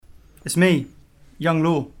It's me, Young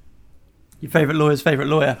Law, your favourite lawyer's favourite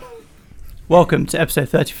lawyer. Welcome to episode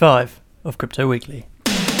 35 of Crypto Weekly.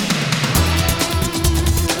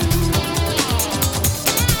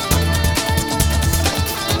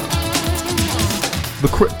 The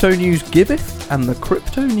crypto news giveth, and the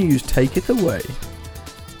crypto news taketh away.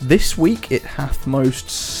 This week it hath most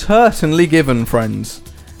certainly given, friends.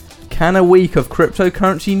 Can a week of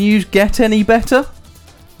cryptocurrency news get any better?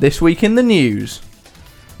 This week in the news.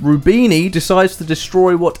 Roubini decides to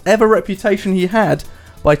destroy whatever reputation he had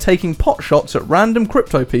by taking pot shots at random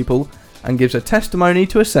crypto people and gives a testimony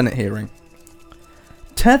to a Senate hearing.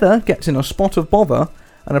 Tether gets in a spot of bother,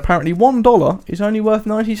 and apparently $1 is only worth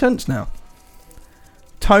 90 cents now.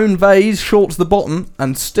 Tone Vays shorts the bottom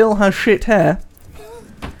and still has shit hair.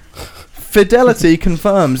 Fidelity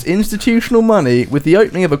confirms institutional money with the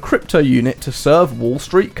opening of a crypto unit to serve Wall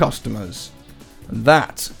Street customers. And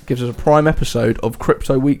that gives us a prime episode of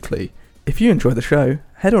Crypto Weekly. If you enjoy the show,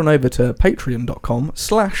 head on over to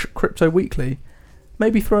patreon.com/cryptoweekly.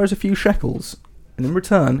 Maybe throw us a few shekels, and in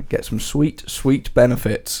return get some sweet, sweet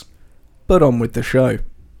benefits. But on with the show.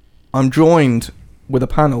 I'm joined with a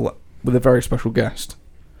panel with a very special guest.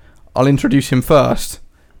 I'll introduce him first.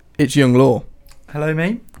 It's Young Law. Hello,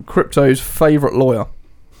 mate. Crypto's favourite lawyer.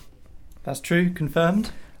 That's true,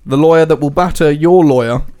 confirmed. The lawyer that will batter your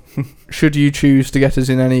lawyer should you choose to get us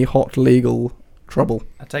in any hot legal trouble.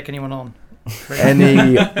 I'll take anyone on.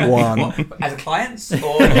 Anyone. As a client?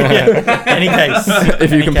 Or Yeah, any case.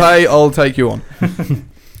 If you can pay, I'll take you on.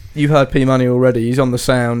 You've heard P Money already. He's on the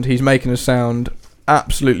sound. He's making us sound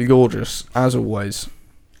absolutely gorgeous, as always.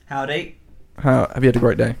 Howdy. Have you had a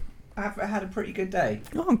great day? I've had a pretty good day.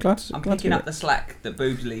 Oh, I'm glad I'm glad to picking hear up the slack that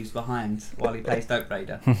Boobs leaves behind while he plays Dope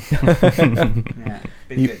Raider. it. Yeah,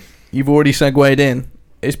 been good. You've already segued in.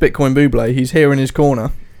 It's Bitcoin Buble. He's here in his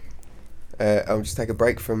corner. I'll just take a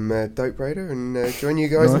break from Dope Raider and join you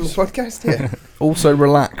guys on the Nice. podcast here. Also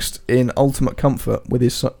relaxed in ultimate comfort with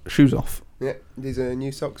his shoes off. Yeah, these are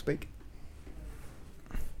new socks, Beak.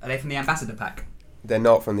 Are they from the Ambassador Pack? They're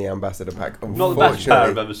not from the Ambassador Pack, Not the best pair I've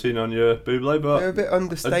unfortunately. ever seen on your Buble, They're a but bit a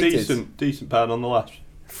understated. decent pair nonetheless.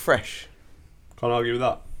 Fresh. Can't argue with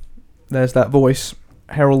that. There's that voice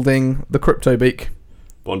heralding the crypto beak.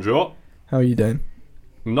 Bonjour. How are you doing?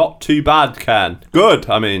 Not too bad, Ken. Good,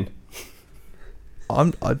 I mean. I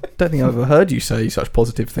don't think I've ever heard you say such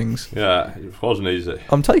positive things. Yeah, it wasn't easy.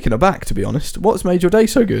 I'm taken aback, to be honest. What's made your day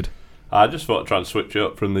so good? I just thought I'd try and switch it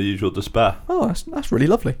up from the usual despair. Oh, that's really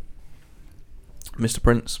lovely. Mr.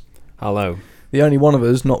 Prince, Hello. the only one of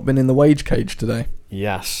us not been in the wage cage today.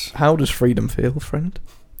 Yes. How does freedom feel, friend?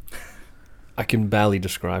 I can barely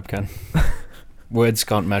describe, Ken. Words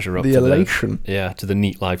can't measure up The to elation. to the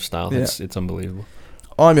neat lifestyle. Yeah. It's unbelievable.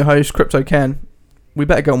 I'm your host, Crypto Ken. We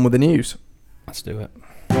better get on with the news. Let's do it.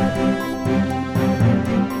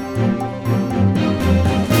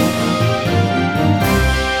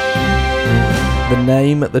 The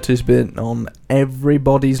name that has been on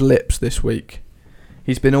everybody's lips this week.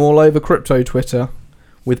 He's been all over crypto Twitter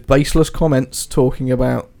with baseless comments talking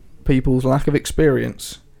about people's lack of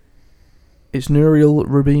experience. It's Nouriel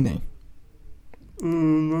Roubini.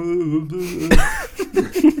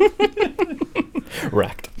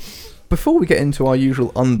 Wrecked. Before we get into our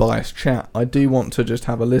usual unbiased chat, I do want to just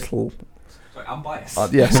have a little... Sorry, I'm biased.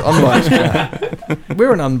 yes, unbiased chat.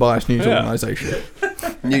 We're an unbiased news Yeah. organisation.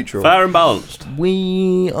 Neutral. Fair and balanced.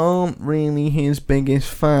 We aren't really his biggest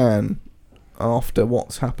fan after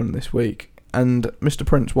what's happened this week. And Mr.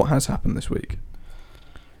 Prince, what has happened this week?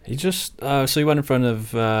 He just so he went in front of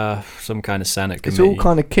some kind of Senate It's committee. all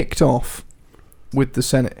kind of kicked off with the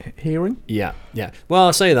Senate hearing. Yeah. Well,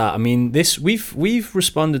 I'll say that. I mean, we've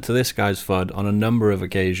responded to this guy's FUD on a number of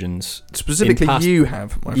occasions. Specifically, past- you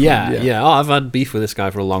have, my friend. Yeah. Oh, I've had beef with this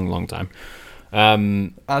guy for a long, long time.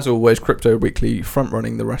 As always, Crypto Weekly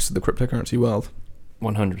front-running the rest of the cryptocurrency world.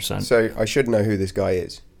 100%. So I should know who this guy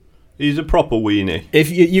is. He's a proper weenie. If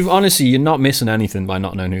you've honestly, you're not missing anything by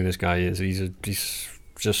not knowing who this guy is. He's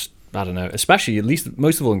just, I don't know. Especially, at least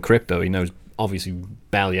most of all in crypto, he knows obviously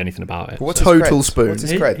barely anything about it. What's Total his creds? spoon. What's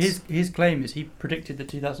his creds? His claim is he predicted the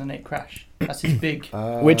 2008 crash. That's his big...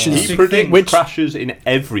 Which is He big predicts thing. crashes in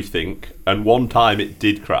everything, and one time it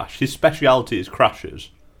did crash. His speciality is crashes.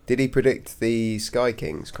 Did he predict the Sky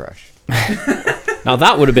Kings crash? Now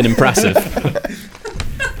that would have been impressive.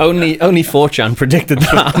 only 4chan predicted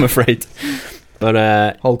that, I'm afraid.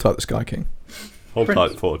 But Hold tight, the Sky King. Hold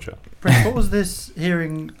Prince. tight, Forger. Prince, what was this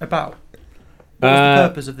hearing about? What was the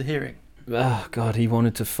purpose of the hearing? oh god, he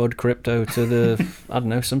wanted to FUD crypto to the I don't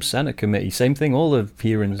know, some Senate committee. Same thing. All the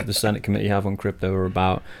hearings the Senate committee have on crypto are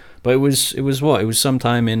about But it was what? It was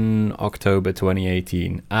sometime in October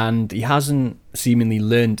 2018, and he hasn't seemingly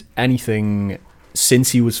learned anything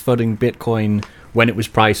since he was fudding Bitcoin when it was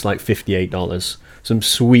priced like $58. Some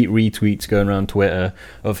sweet retweets going around Twitter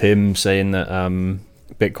of him saying that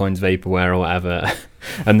Bitcoin's vaporware or whatever,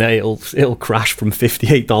 and then it'll crash from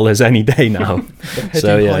 $58 any day now.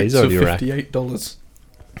 So yeah, he's already wrecked. $58.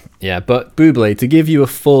 Yeah, but Buble, to give you a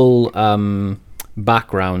full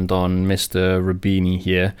background on Mr. Roubini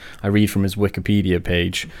here, I read from his Wikipedia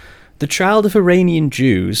page. The child of Iranian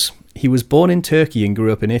Jews, he was born in Turkey and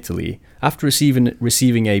grew up in Italy. After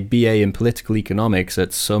receiving a BA in political economics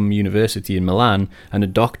at some university in Milan and a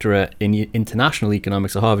doctorate in international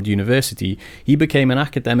economics at Harvard University, he became an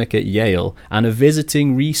academic at Yale and a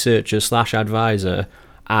visiting researcher/advisor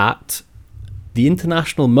at the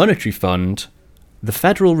International Monetary Fund, the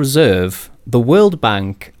Federal Reserve, the World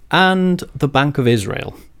Bank, and the Bank of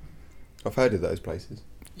Israel. I've heard of those places.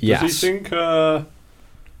 Yes. Does he think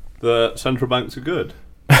the central banks are good?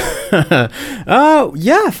 Oh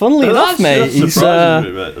yeah, funnily enough, mate. That's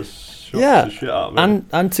surprising me, mate. That's shocks the shit out of me.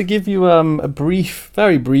 And to give you a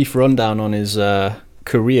very brief rundown on his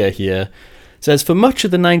career here, it says for much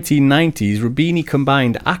of the 1990s, Roubini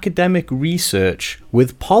combined academic research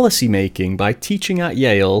with policy making by teaching at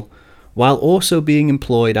Yale, while also being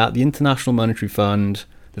employed at the International Monetary Fund,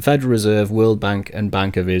 the Federal Reserve, World Bank, and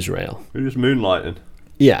Bank of Israel. We're just moonlighting.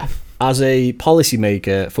 Yeah, as a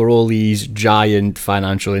policymaker for all these giant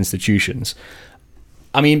financial institutions.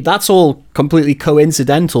 I mean, that's all completely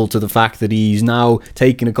coincidental to the fact that he's now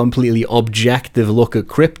taken a completely objective look at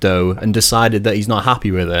crypto and decided that he's not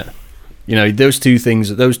happy with it. You know, those two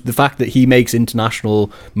things, the fact that he makes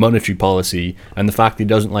international monetary policy and the fact that he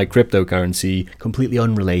doesn't like cryptocurrency, completely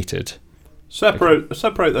unrelated. Separate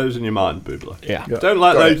those in your mind, Buble. Yeah. Don't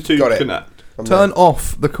let those two connect. Turn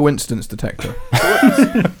off the coincidence detector.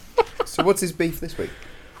 So what's his beef this week?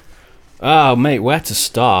 Oh, mate, where to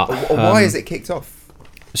start? Or why is it kicked off?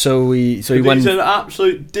 He's an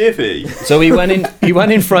absolute divvy. So he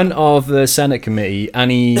went in front of the Senate committee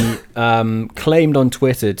and he claimed on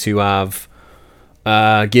Twitter to have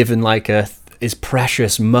given like his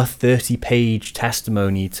precious 30-page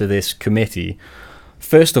testimony to this committee.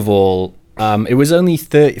 First of all, it was only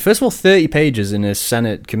 30. First of all, 30 pages in a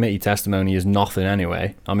Senate committee testimony is nothing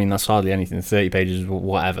anyway. I mean, that's hardly anything. 30 pages,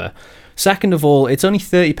 whatever. Second of all, it's only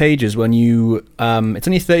 30 pages when you. It's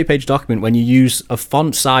only a 30-page document when you use a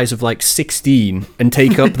font size of like 16 and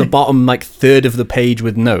take up the bottom like third of the page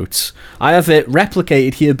with notes. I have it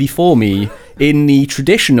replicated here before me in the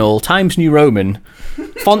traditional Times New Roman,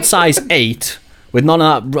 font size 8. With none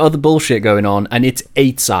of that other bullshit going on, and it's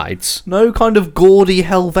 8 sides. No kind of gaudy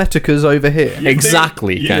Helveticas over here.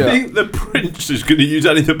 Exactly. You think the prince is going to use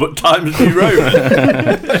anything but Times New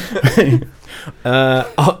Roman?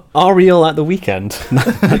 Ariel at the weekend.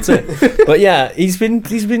 That's it. But yeah, he's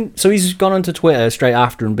gone onto Twitter straight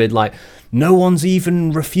after and been like, no one's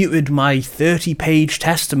even refuted my 30-page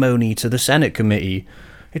testimony to the Senate committee.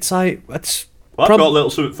 It's like, that's... I've got a little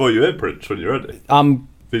something for you here, Prince, when you're ready.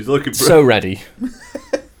 He's looking for so ready.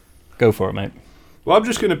 Go for it, mate. Well, I'm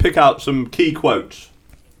just going to pick out some key quotes.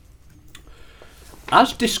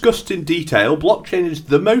 As discussed in detail, blockchain is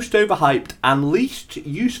the most overhyped and least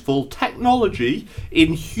useful technology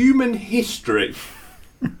in human history.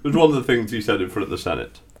 Was one of the things he said in front of the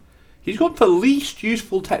Senate. He's gone for least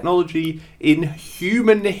useful technology in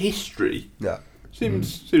human history. Yeah.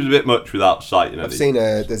 Seems a bit much without citing anything. I've seen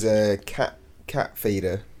there's a cat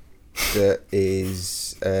feeder that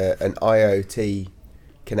is an IoT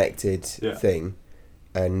connected thing,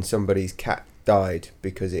 and somebody's cat died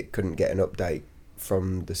because it couldn't get an update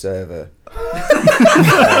from the server.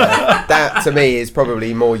 That to me is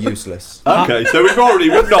probably more useless. Okay, so we've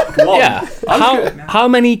knocked one. Yeah. How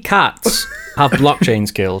many cats have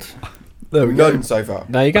blockchains killed? There we go. None so far.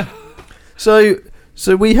 There you go. So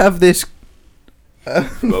we have this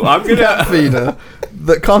Well, I'm gonna cat feeder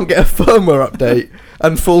that can't get a firmware update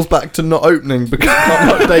and falls back to not opening because it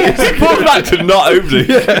can't update it. Falls back to not opening.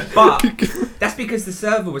 Yeah. But that's because the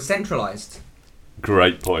server was centralised.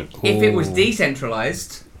 Great point. If it was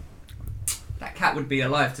decentralised, that cat would be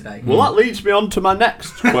alive today. Well, that leads me on to my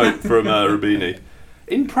next quote from Roubini.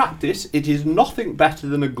 In practice, it is nothing better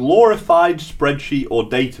than a glorified spreadsheet or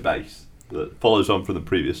database. That follows on from the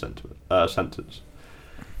previous sentence.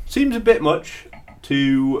 Seems a bit much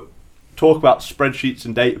to talk about spreadsheets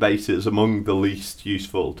and databases among the least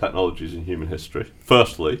useful technologies in human history.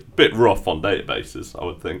 Firstly, a bit rough on databases, I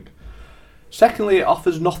would think. Secondly, it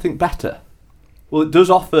offers nothing better. Well, it does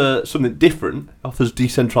offer something different. It offers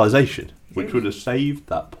decentralisation, which would have saved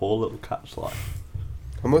that poor little cat's life.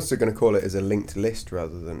 I'm also going to call it as a linked list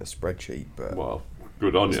rather than a spreadsheet, but Well,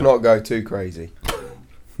 good on let's you. not go too crazy.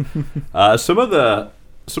 Some of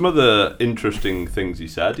the interesting things he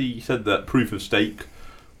said that proof of stake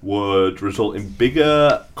would result in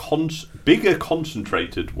bigger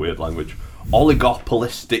concentrated, weird language,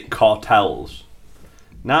 oligopolistic cartels.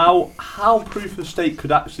 Now, how proof of stake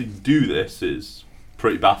could actually do this is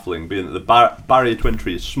pretty baffling, being that the barrier to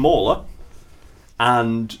entry is smaller,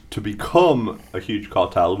 and to become a huge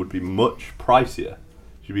cartel would be much pricier.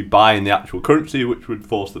 You'd be buying the actual currency, which would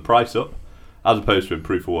force the price up, as opposed to in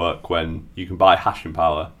proof of work when you can buy hashing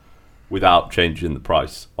power without changing the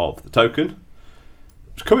price of the token.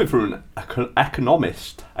 It's coming from an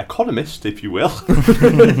economist, if you will.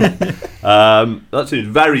 That's a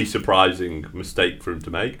very surprising mistake for him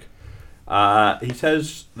to make. He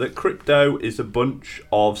says that crypto is a bunch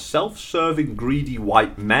of self-serving, greedy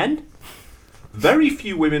white men. Very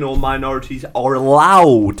few women or minorities are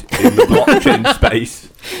allowed in the blockchain space.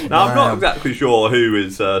 Now, I'm not exactly sure who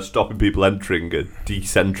is stopping people entering a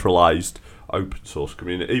decentralized open source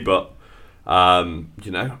community, but,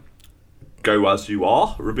 go as you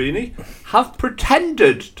are, Roubini, have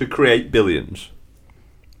pretended to create billions.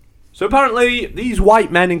 So apparently, these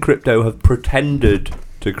white men in crypto have pretended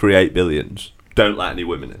to create billions. Don't let any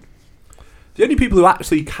women in. The only people who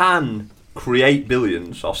actually can create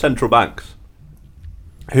billions are central banks,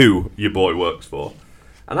 who your boy works for.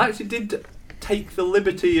 And I actually did take the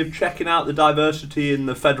liberty of checking out the diversity in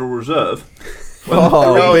the Federal Reserve.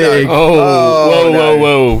 Big.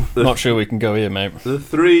 Whoa. Not sure we can go here, mate. The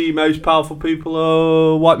three most powerful people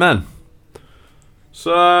are white men.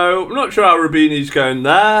 So, I'm not sure how Roubini's going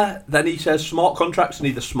there. Then he says smart contracts are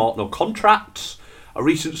neither smart nor contracts. A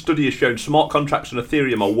recent study has shown smart contracts on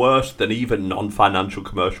Ethereum are worse than even non-financial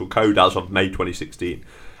commercial code as of May 2016.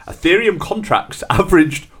 Ethereum contracts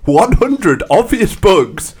averaged 100 obvious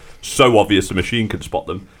bugs, so obvious a machine can spot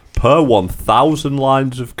them, per 1,000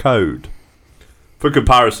 lines of code. For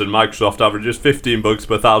comparison, Microsoft averages 15 bugs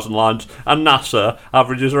per 1,000 lines, and NASA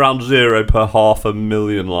averages around 0 per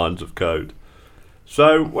 500,000 lines of code.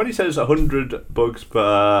 So, when he says 100 bugs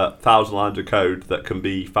per 1,000 lines of code that can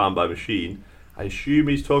be found by machine, I assume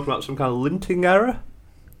he's talking about some kind of linting error?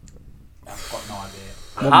 I've got no idea.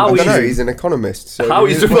 I don't know, he's an economist, so how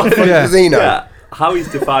he's what the fuck does he know? Yeah, how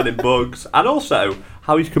he's defining bugs, and also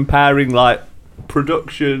how he's comparing like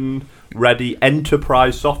production-ready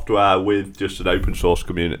enterprise software with just an open source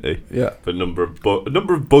community. Yeah. For a number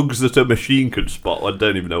of bugs that a machine could spot. I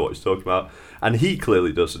don't even know what he's talking about, and he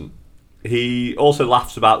clearly doesn't. He also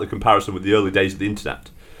laughs about the comparison with the early days of the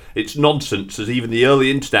internet. It's nonsense, as even the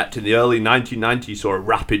early internet in the early 1990s saw a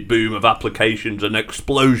rapid boom of applications and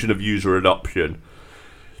explosion of user adoption.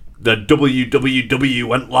 The www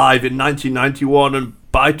went live in 1991,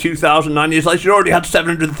 and by 2009 years later, it already had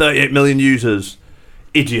 738 million users.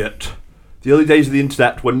 Idiot. The early days of the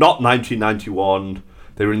internet were not 1991.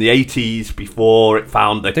 They were in the 80s before it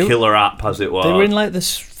found the killer app, as it was. They were in like the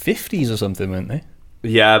 50s or something, weren't they?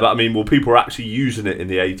 Yeah, but I mean, people were actually using it in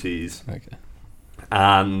the 80s. Okay.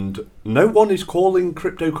 And no one is calling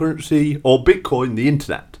cryptocurrency or Bitcoin the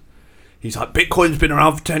internet. He's like, Bitcoin's been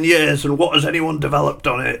around for 10 years, and what has anyone developed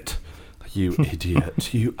on it? You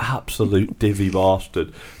idiot. You absolute divvy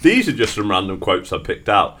bastard. These are just some random quotes I picked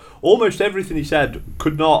out. Almost everything he said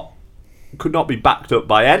could not be backed up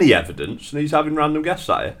by any evidence, and he's having random guesses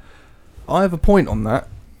at it. I have a point on that,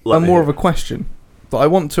 and more of a question that I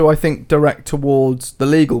want to, I think, direct towards the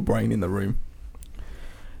legal brain in the room.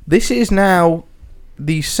 This is now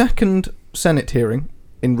the second Senate hearing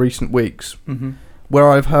in recent weeks where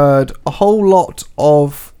I've heard a whole lot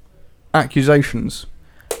of accusations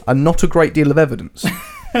and not a great deal of evidence.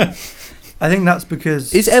 I think that's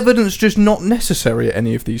because... Is evidence just not necessary at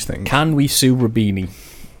any of these things? Can we sue Roubini?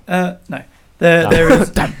 No. There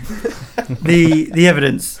is... the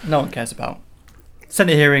evidence no one cares about.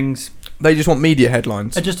 Senate hearings... They just want media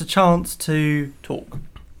headlines. Are just a chance to talk.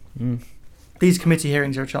 These committee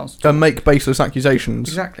hearings are a chance to talk. And make baseless accusations.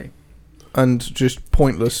 Exactly. And just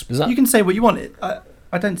pointless. You can say what you want.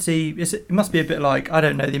 I don't see... It must be a bit like... I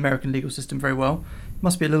don't know the American legal system very well. It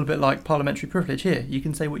must be a little bit like parliamentary privilege here. You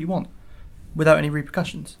can say what you want without any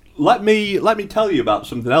repercussions. Let me tell you about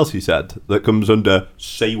something else he said that comes under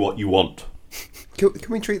say what you want. Can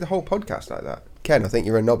we treat the whole podcast like that? Ken, I think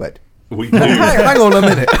you're a knobhead. We do. Hang on a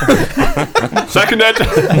minute. Seconded.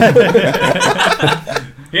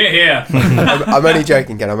 Here. I'm only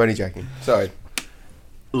joking, Ken. I'm only joking. Sorry.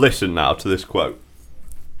 Listen now to this quote.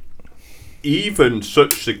 Even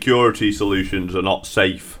such security solutions are not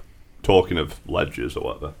safe. Talking of ledgers or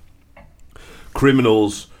whatever.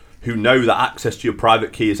 Criminals who know that access to your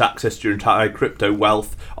private key is access to your entire crypto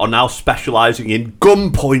wealth are now specialising in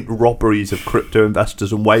gunpoint robberies of crypto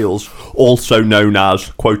investors and whales, also known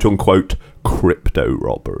as, quote-unquote, crypto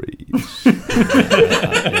robberies.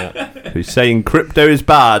 Who's saying crypto is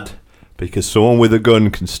bad because someone with a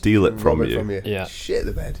gun can steal it from you. Yeah. Shit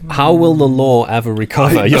the bed. How will the law ever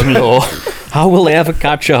recover, young law? How will they ever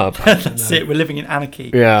catch up? That's it. We're living in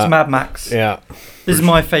anarchy. Yeah. It's Mad Max. Yeah. This is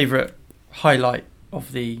my favourite highlight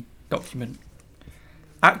of the document.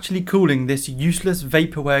 Actually calling this useless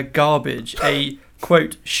vaporware garbage a,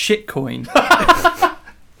 quote, shitcoin.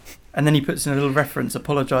 And then he puts in a little reference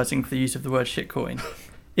apologising for the use of the word shitcoin.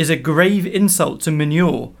 Is a grave insult to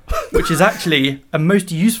manure, which is actually a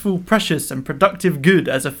most useful, precious and productive good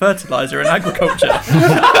as a fertiliser in agriculture.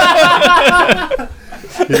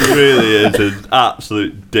 He really is an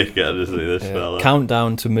absolute dickhead, isn't he, this fella?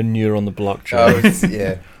 Countdown to manure on the blockchain. Oh, it's,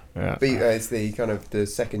 yeah. Yeah. It's the kind of the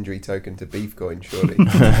secondary token to Beefcoin, surely.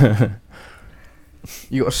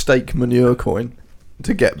 You got a steak manure coin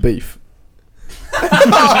to get beef.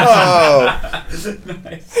 Oh!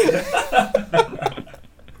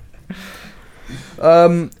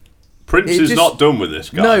 Prince is not done with this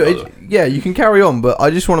guy. No, yeah, you can carry on, but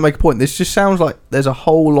I just want to make a point. This just sounds like there's a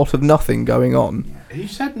whole lot of nothing going on. He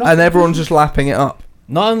said nothing. And everyone's just lapping it up.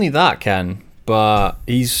 Not only that, Ken, but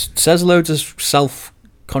he says loads of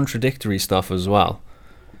self-contradictory stuff as well.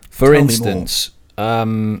 For instance,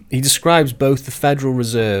 he describes both the Federal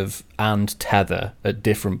Reserve and Tether at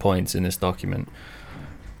different points in this document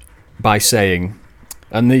by saying,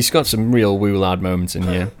 and he's got some real woo-lad moments in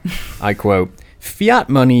here, I quote, "Fiat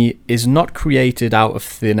money is not created out of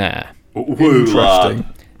thin air. Interesting.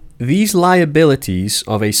 These liabilities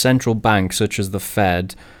of a central bank such as the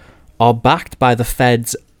Fed are backed by the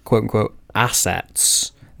Fed's quote-unquote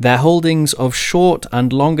assets, their holdings of short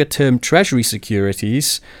and longer-term treasury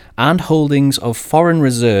securities and holdings of foreign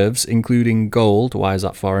reserves, including gold," why is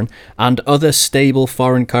that foreign, "and other stable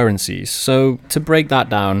foreign currencies." So to break that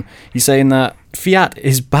down, he's saying that fiat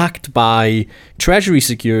is backed by treasury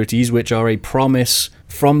securities, which are a promise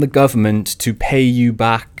from the government to pay you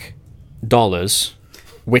back dollars,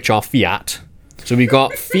 which are fiat. So we've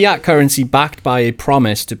got fiat currency backed by a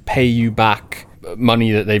promise to pay you back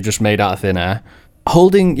money that they've just made out of thin air.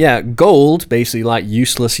 Holding, gold, basically like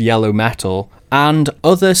useless yellow metal, and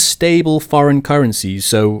other stable foreign currencies,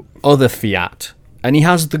 so other fiat. And he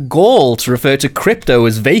has the gall to refer to crypto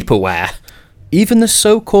as vaporware. Even the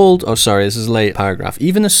so-called, this is a late paragraph,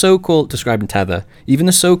 even the so-called, describing Tether, even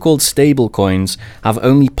the so-called stable coins have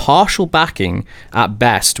only partial backing at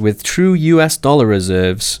best, with true US dollar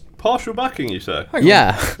reserves. Partial backing, you say?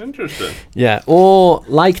 Yeah. Interesting. Yeah, or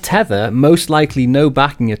like Tether, most likely no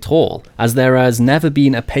backing at all, as there has never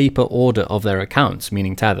been a paper order of their accounts,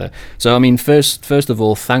 meaning Tether. So, I mean, first of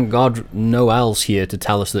all, thank God Noel's here to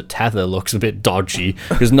tell us that Tether looks a bit dodgy,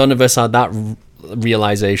 because none of us had that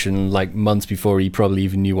realization like months before he probably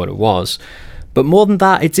even knew what it was. But more than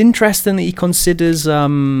that, it's interesting that he considers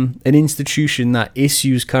an institution that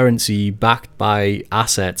issues currency backed by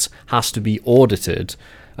assets has to be audited.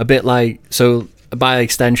 A bit like, so by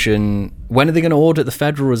extension, when are they going to audit the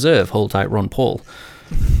Federal Reserve? Hold tight, Ron Paul.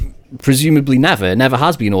 Presumably never. It never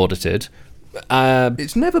has been audited.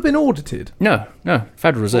 It's never been audited. No.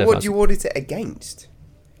 Federal Reserve. What do you audit it against?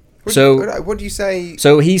 What do you say?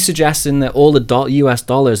 So he's suggesting that all the US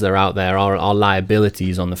dollars that are out there are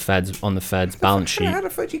liabilities on the Fed's balance sheet. How the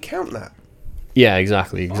fuck do you count that? Yeah,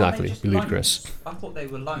 exactly. Ludicrous. I thought they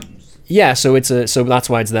were loans. Yeah, so that's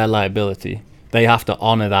why it's their liability. They have to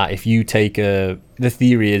honor that. If you take the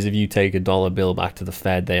theory is if you take a dollar bill back to the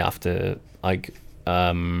Fed, they have to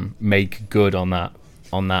make good on that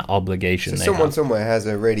obligation. So someone somewhere has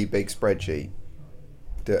a really big spreadsheet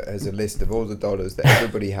that has a list of all the dollars that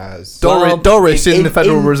everybody has. Doris in the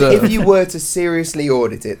Federal Reserve. If you were to seriously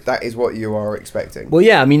audit it, that is what you are expecting. Well,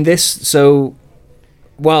 yeah, I mean the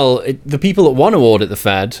people that want to audit the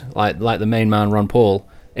Fed, like the main man Ron Paul,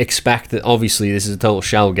 expect that obviously this is a total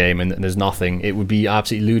shell game and there's nothing. It would be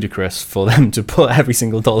absolutely ludicrous for them to put every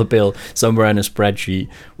single dollar bill somewhere in a spreadsheet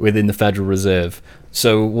within the Federal Reserve.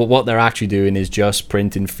 So what they're actually doing is just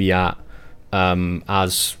printing fiat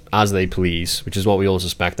as they please, which is what we all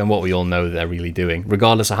suspect and what we all know that they're really doing,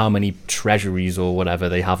 regardless of how many treasuries or whatever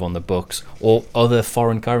they have on the books or other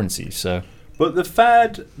foreign currencies. So, but the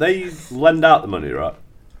Fed, they lend out the money, right?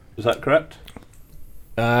 Is that correct?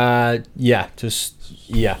 Yeah.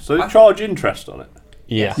 So they charge interest on it.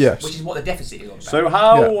 Yeah. Yes. Which is what the deficit is on. So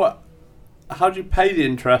how do you pay the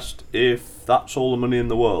interest if that's all the money in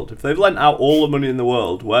the world? If they've lent out all the money in the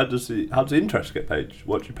world, how does the interest get paid?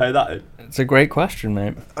 What do you pay that in? It's a great question,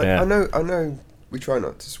 mate. I know we try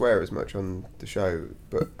not to swear as much on the show,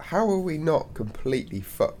 but how are we not completely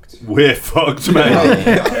fucked? We're fucked,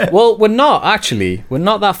 mate. Well, we're not actually. We're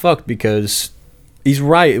not that fucked because he's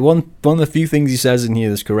right. One of the few things he says in here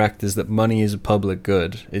that's correct is that money is a public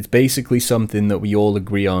good. It's basically something that we all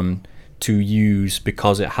agree on to use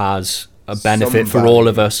because it has a benefit for all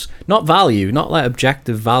of us. Not value, not like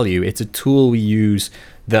objective value. It's a tool we use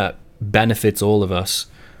that benefits all of us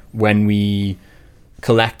when we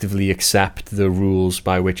collectively accept the rules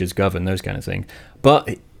by which it's governed, those kind of things.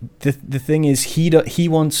 But the thing is, he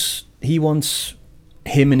wants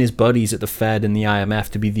him and his buddies at the Fed and the IMF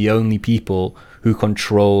to be the only people who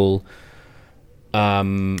control,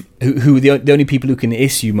 the only people who can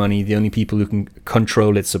issue money, the only people who can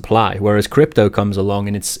control its supply. Whereas crypto comes along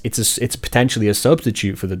and it's potentially a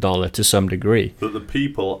substitute for the dollar to some degree. That the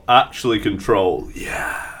people actually control.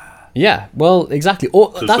 Yeah, well, exactly.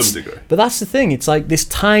 Or To that's some degree. But that's the thing. It's like this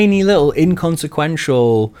tiny little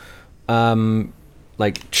inconsequential,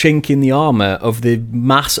 like chink in the armor of the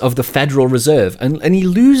mass of the Federal Reserve, and he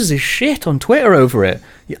loses his shit on Twitter over it.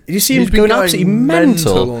 You see him He's been going absolutely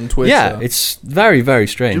mental on Twitter. Yeah, it's very, very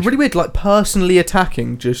strange. It's really weird, like personally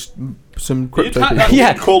attacking just some crypto people.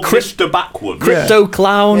 Yeah, called Mr. Backward. Crypto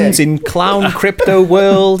clowns in clown crypto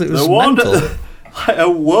world. It was mental. A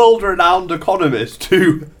world-renowned economist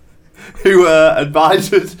who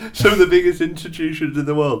advises some of the biggest institutions in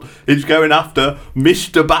the world. He's going after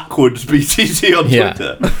Mr. Backwards BTC on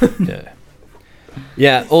Twitter.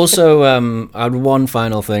 Yeah. Also, I had one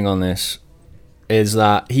final thing on this, is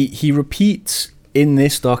that he repeats in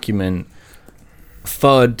this document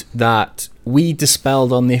FUD that we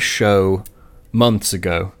dispelled on this show months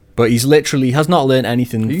ago, but he's literally has not learned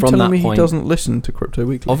anything Are you from telling that me point. He doesn't listen to Crypto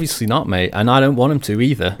Weekly? Obviously not, mate, and I don't want him to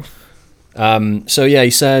either. So yeah,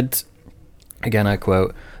 he said, again I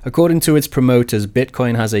quote, "According to its promoters,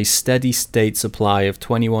 Bitcoin has a steady state supply of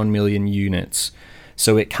 21 million units,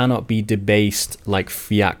 so it cannot be debased like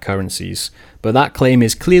fiat currencies. But that claim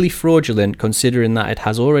is clearly fraudulent, considering that it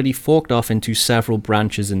has already forked off into several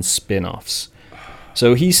branches and spin-offs."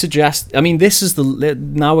 So he suggests, I mean, this is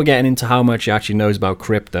now we're getting into how much he actually knows about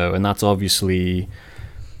crypto, and that's obviously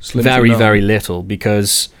very, very little,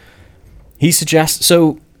 because he suggests,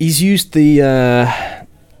 so he's used the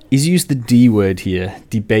D word here,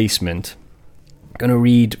 debasement. I'm going to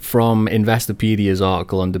read from Investopedia's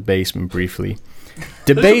article on debasement briefly.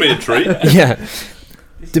 This will be a treat. Yeah.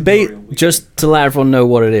 Debate, just to let everyone know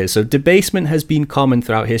what it is. So debasement has been common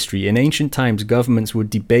throughout history. In ancient times, governments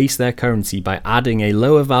would debase their currency by adding a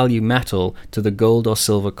lower value metal to the gold or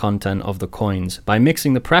silver content of the coins. By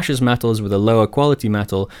mixing the precious metals with a lower quality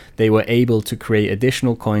metal, they were able to create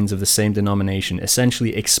additional coins of the same denomination,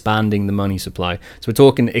 essentially expanding the money supply. So we're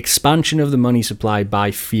talking expansion of the money supply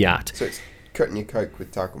by fiat. So it's cutting your coke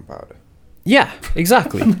with talcum powder. Yeah,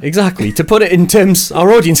 exactly. To put it in terms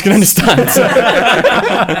our audience can understand.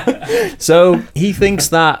 So he thinks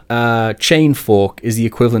that chain fork is the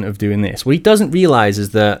equivalent of doing this. What he doesn't realize is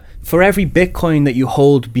that for every Bitcoin that you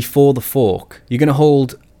hold before the fork, you're going to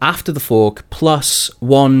hold after the fork plus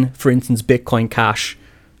one, for instance, Bitcoin Cash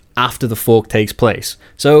after the fork takes place.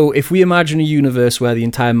 So if we imagine a universe where the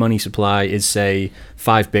entire money supply is, say,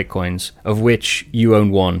 5 Bitcoins, of which you own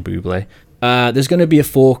 1, Buble, there's going to be a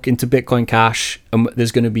fork into Bitcoin Cash, and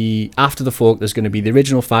there's going to be, after the fork, there's going to be the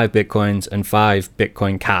original 5 Bitcoins and 5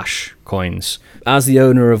 Bitcoin Cash coins. As the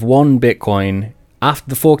owner of 1 Bitcoin, after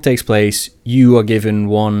the fork takes place, you are given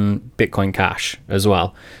 1 Bitcoin Cash as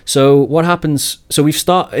well. So what happens, so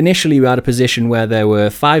initially we had a position where there were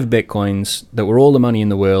 5 Bitcoins that were all the money in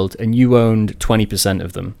the world, and you owned 20%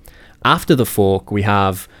 of them. After the fork, we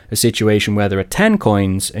have a situation where there are 10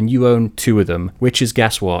 coins, and you own 2 of them, which is,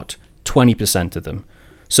 guess what? 20% of them.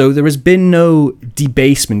 So there has been no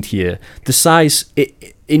debasement here. The size,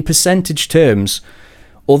 in percentage terms,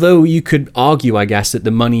 although you could argue, I guess, that the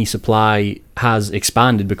money supply has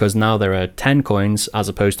expanded because now there are 10 coins as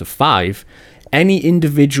opposed to 5, any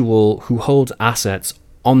individual who holds assets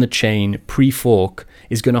on the chain pre-fork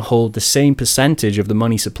is going to hold the same percentage of the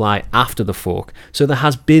money supply after the fork. So there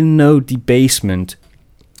has been no debasement.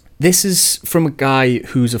 This is from a guy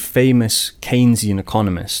who's a famous Keynesian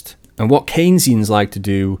economist. And what Keynesians like to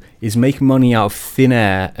do is make money out of thin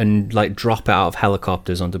air and like drop it out of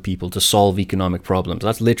helicopters onto people to solve economic problems.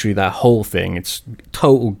 That's literally their whole thing. It's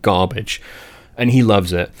total garbage. And he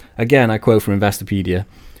loves it. Again, I quote from Investopedia.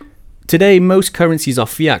 "Today, most currencies are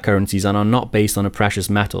fiat currencies and are not based on a precious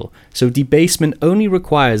metal. So debasement only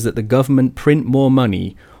requires that the government print more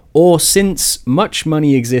money, or since much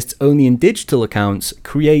money exists only in digital accounts,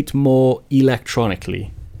 create more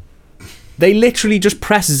electronically." They literally just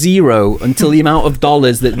press 0 until the amount of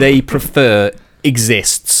dollars that they prefer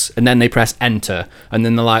exists, and then they press enter, and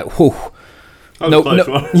then they're like, whew. No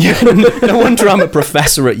Wonder I'm a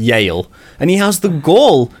professor at Yale. And he has the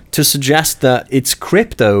gall to suggest that it's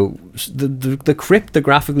crypto, the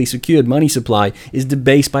cryptographically secured money supply is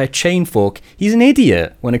debased by a chain fork. He's an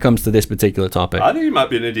idiot when it comes to this particular topic. I think he might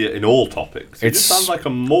be an idiot in all topics. He just sounds like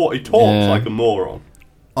he talks like a moron.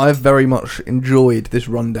 I've very much enjoyed this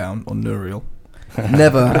rundown on Nouriel.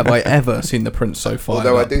 Never have I ever seen the Prince so far.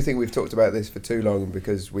 Although I do think we've talked about this for too long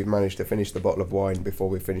because we've managed to finish the bottle of wine before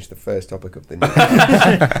we finish the first topic of the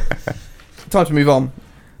news. Time to move on.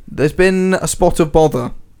 There's been a spot of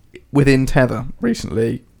bother within Tether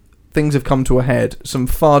recently. Things have come to a head. Some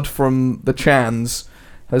FUD from the Chans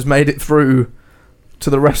has made it through to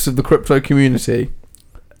the rest of the crypto community.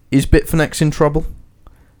 Is Bitfinex in trouble?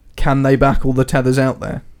 Can they back all the Tethers out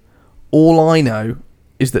there? All I know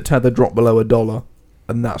is that Tether dropped below $1,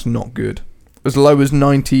 and that's not good. As low as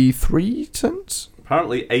 93 cents?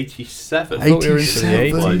 Apparently 87.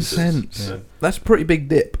 87 cents. Yeah. That's a pretty big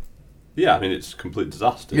dip. Yeah, I mean, it's a complete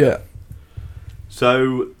disaster. Yeah.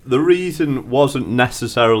 So the reason wasn't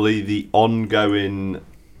necessarily the ongoing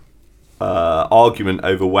argument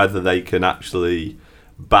over whether they can actually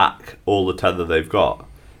back all the Tether they've got.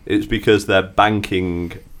 It's because their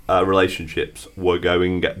banking relationships were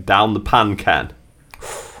going down the pan can.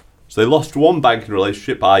 So they lost one banking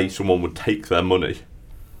relationship, i.e. someone would take their money.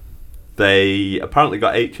 They apparently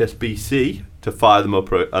got HSBC to fire them up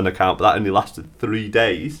an account, but that only lasted 3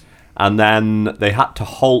 days. And then they had to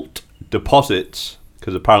halt deposits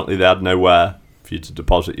because apparently they had nowhere for you to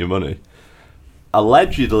deposit your money.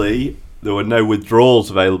 Allegedly, there were no withdrawals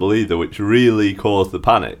available either, which really caused the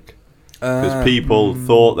panic. Because people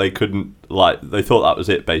thought they couldn't, they thought that was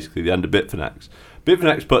it, basically, the end of Bitfinex.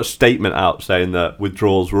 Bitfinex put a statement out saying that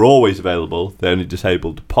withdrawals were always available, they only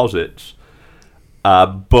disabled deposits.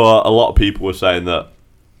 But a lot of people were saying that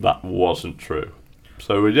that wasn't true.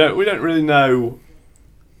 So we don't really know.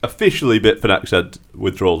 Officially, Bitfinex said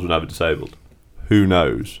withdrawals were never disabled. Who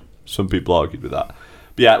knows? Some people argued with that.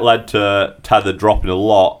 But yeah, it led to Tether dropping a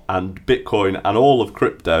lot and Bitcoin and all of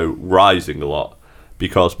crypto rising a lot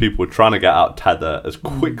because people were trying to get out Tether as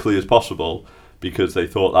quickly as possible because they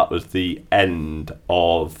thought that was the end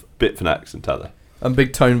of Bitfinex and Tether. And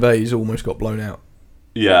big Tone Vays almost got blown out.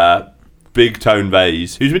 Yeah, big Tone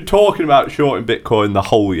Vays, who's been talking about shorting Bitcoin the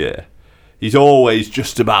whole year. He's always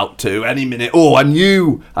just about to, any minute. Oh, I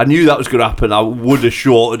knew that was going to happen. I would have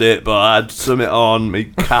shorted it, but I had something on. My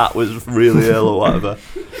cat was really ill or whatever.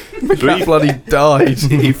 The cat bloody died.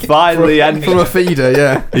 He finally entered. From a feeder,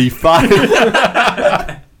 yeah.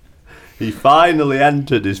 He finally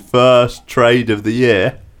entered his first trade of the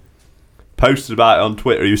year. Posted about it on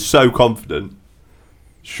Twitter. He was so confident.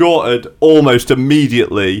 Shorted almost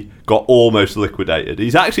immediately. Got almost liquidated.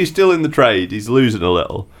 He's actually still in the trade. He's losing a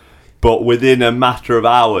little. But within a matter of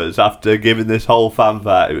hours after giving this whole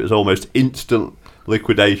fanfare, it was almost instant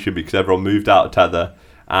liquidation because everyone moved out of Tether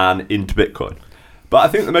and into Bitcoin. But I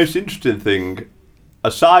think the most interesting thing,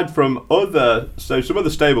 aside from some other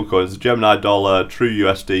stablecoins, the Gemini dollar, True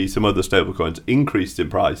USD, some other stablecoins increased in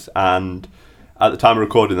price, and at the time of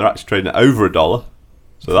recording, they're actually trading at over $1.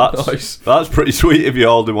 So that's nice. That's pretty sweet if you're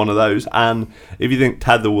holding one of those. And if you think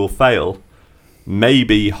Tether will fail,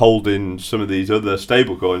 maybe holding some of these other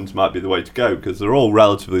stablecoins might be the way to go because they're all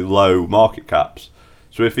relatively low market caps.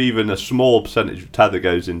 So if even a small percentage of Tether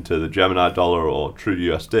goes into the Gemini dollar or True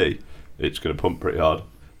USD, it's going to pump pretty hard.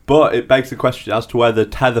 But it begs the question as to whether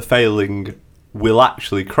Tether failing will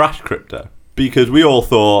actually crash crypto. Because we all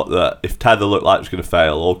thought that if Tether looked like it was going to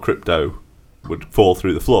fail, all crypto would fall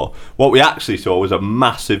through the floor. What we actually saw was a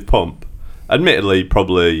massive pump. Admittedly,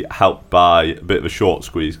 probably helped by a bit of a short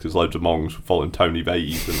squeeze because loads of mongs were following Tone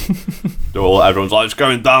Vays and everyone's like, it's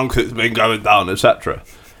going down because it's been going down, etc.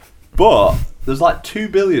 But there's like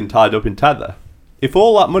 $2 billion tied up in Tether. If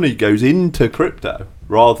all that money goes into crypto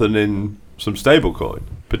rather than in some stablecoin,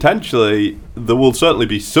 potentially there will certainly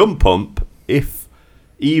be some pump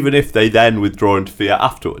even if they then withdraw into fiat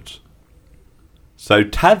afterwards. So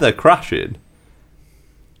Tether crashing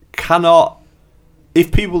cannot,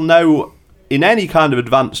 if people know in any kind of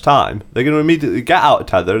advanced time, they're going to immediately get out of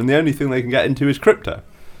Tether and the only thing they can get into is crypto.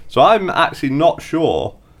 So I'm actually not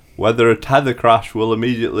sure whether a Tether crash will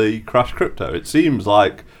immediately crash crypto. It seems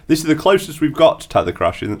like this is the closest we've got to Tether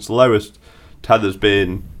crashing. It's the lowest Tether's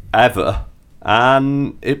been ever,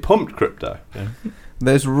 and it pumped crypto. Yeah.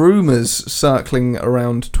 There's rumours circling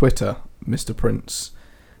around Twitter, Mr. Prince,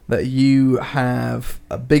 that you have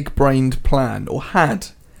a big-brained plan, or had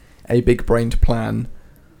a big-brained plan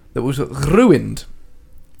that was ruined,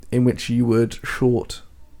 in which you would short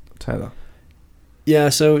Tether. Yeah,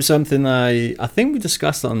 so something I think we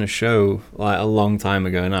discussed it on the show like a long time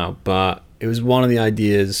ago now, but it was one of the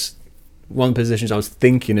ideas, one of the positions I was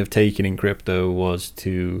thinking of taking in crypto was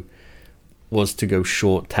to go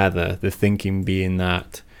short Tether. The thinking being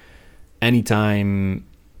that anytime,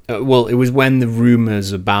 it was when the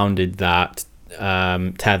rumors abounded that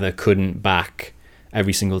Tether couldn't back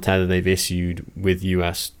every single Tether they've issued with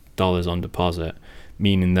US dollars on deposit,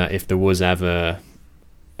 meaning that if there was ever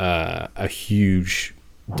a huge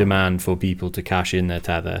demand for people to cash in their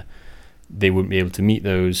Tether, they wouldn't be able to meet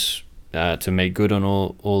those to make good on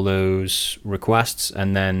all those requests,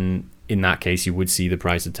 and then in that case you would see the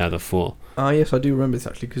price of Tether fall. Yes, I do remember this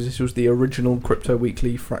actually, because this was the original Crypto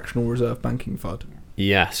Weekly fractional reserve banking FUD.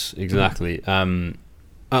 Yes, exactly. Not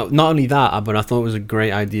only that, but I thought it was a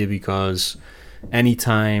great idea because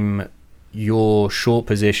anytime your short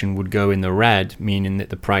position would go in the red, meaning that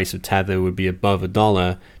the price of Tether would be above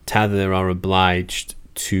 $1, Tether are obliged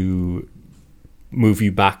to move you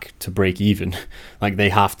back to break even. Like they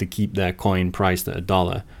have to keep their coin priced at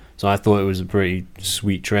 $1. So I thought it was a pretty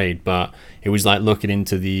sweet trade, but it was like looking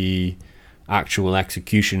into the actual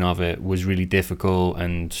execution of it was really difficult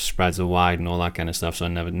and spreads are wide and all that kind of stuff, so I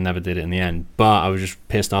never did it in the end. But I was just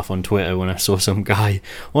pissed off on Twitter when I saw some guy,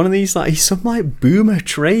 one of these, like, he's some like boomer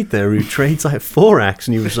trader who trades like Forex,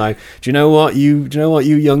 and he was like, do you know what you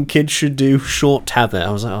young kids should do? Short Tether.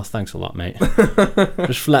 I was like, oh, thanks a lot, mate.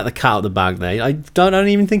 Just let the cat out of the bag there. I don't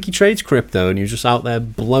even think he trades crypto, and he was just out there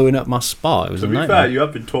blowing up my spot. It was to a be nightmare. fair, you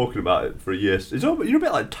have been talking about it for a year. You're a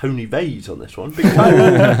bit like Tone Vays on this one. Big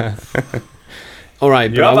time. All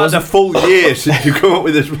right, you but have had a full year since you come up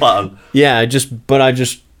with this plan. Yeah,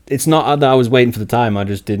 it's not that I was waiting for the time. I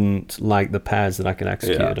just didn't like the pairs that I could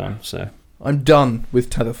execute it on. So I'm done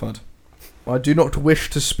with Tether FUD. I do not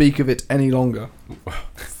wish to speak of it any longer.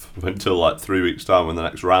 Until like 3 weeks' time when the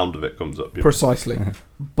next round of it comes up. Precisely.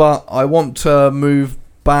 But I want to move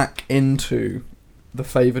back into the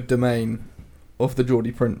favoured domain of the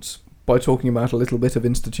Geordie Prince by talking about a little bit of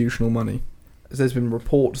institutional money. As there's been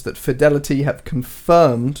reports that Fidelity have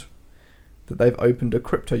confirmed that they've opened a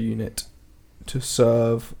crypto unit to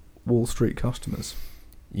serve Wall Street customers.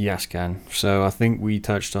 Yes, Ken. So I think we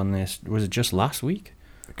touched on this. Was it just last week?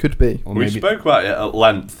 It could be. Or we spoke about it at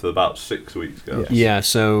length about 6 weeks ago. Yes. Yeah.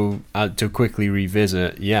 So to quickly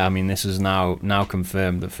revisit, I mean, this is now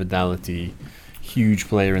confirmed that Fidelity, huge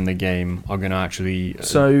player in the game, are going to actually.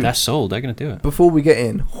 So they're sold. They're going to do it. Before we get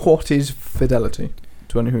in, what is Fidelity?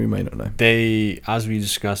 To anyone who may not know, they, as we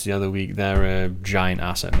discussed the other week, they're a giant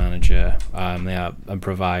asset manager. They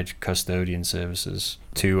provide custodian services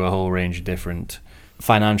to a whole range of different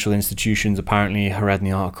financial institutions. Apparently, I read in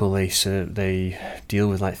the article they deal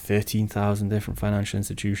with like 13,000 different financial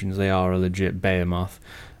institutions. They are a legit behemoth,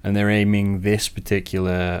 and they're aiming this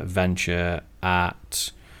particular venture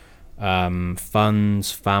at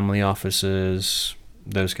funds, family offices,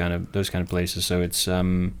 those kind of places. So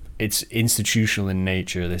it's institutional in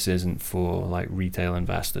nature. This isn't for like retail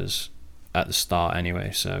investors at the start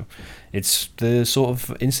anyway. So it's the sort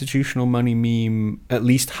of institutional money meme at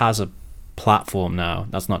least has a platform now.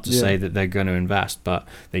 That's not to say that they're going to invest, but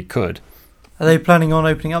they could. Are they planning on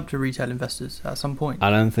opening up to retail investors at some point?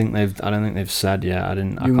 I don't think they've said yet. I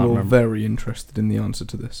can't You're remember. Very interested in the answer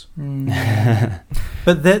to this.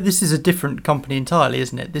 But this is a different company entirely,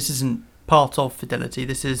 isn't it? This isn't part of Fidelity.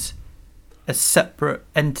 This is a separate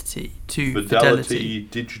entity to Fidelity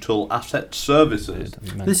Digital Asset Services.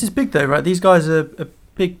 This is big though, right? These guys are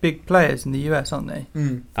big players in the US, aren't they?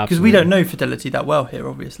 Because we don't know Fidelity that well here,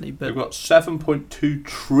 obviously. But they've got 7.2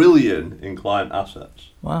 trillion in client assets.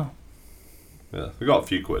 Wow. Yeah, they got a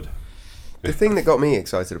few quid. The thing that got me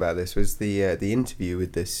excited about this was the interview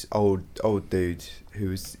with this old dude who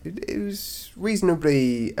was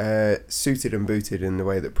reasonably suited and booted in the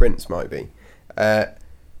way that Prince might be, but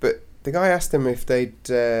the guy asked him if they'd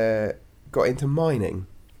got into mining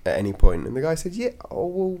at any point, and the guy said, "Yeah,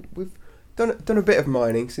 we've done a bit of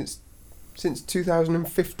mining since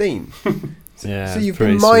 2015." Yeah, so you've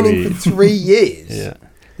been mining for 3 years. Yeah,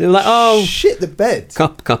 they're like, oh, shit the bed.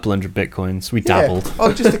 Couple hundred bitcoins. We dabbled.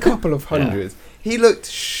 Oh, just a couple of hundred. He looked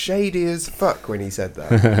shady as fuck when he said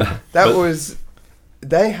that.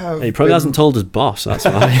 They have. He probably hasn't told his boss. That's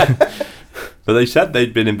why. But they said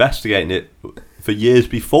they'd been investigating it for years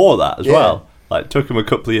before that as well. Like, it took him a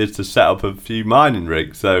couple of years to set up a few mining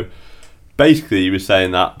rigs. So basically he was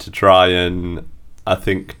saying that to try and, I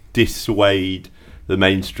think, dissuade the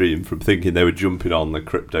mainstream from thinking they were jumping on the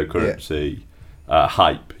cryptocurrency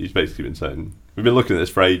hype. He's basically been saying, we've been looking at this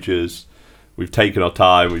for ages, we've taken our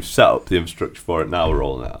time, we've set up the infrastructure for it, now we're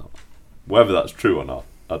rolling it out. Whether that's true or not,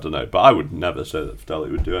 I don't know. But I would never say that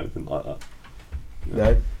Fidelity would do anything like that.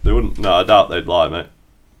 No? They wouldn't. No, I doubt they'd lie, mate.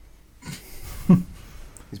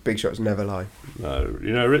 These big shots never lie. No,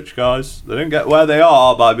 you know, rich guys, they don't get where they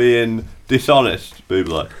are by being dishonest,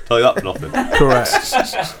 Buble. Tell you that for nothing.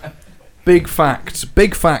 Correct. Big facts.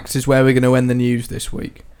 Big facts is where we're going to end the news this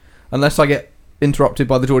week. Unless I get interrupted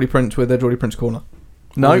by the Geordie Prince with their Geordie Prince corner.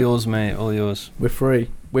 No. All yours, mate. All yours. We're free.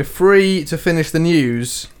 We're free to finish the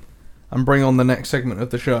news and bring on the next segment of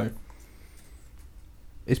the show.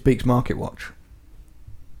 It's Beak's Market Watch.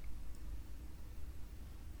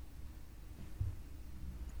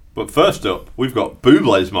 But first up, we've got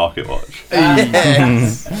Buble's Market Watch.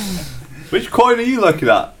 Yes. Which coin are you looking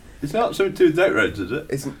at? It's not something to do with date rates, is it?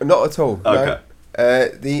 It's not at all. Okay. No.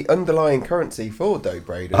 The underlying currency for dope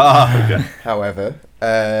raiders, Okay. however,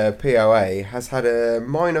 POA has had a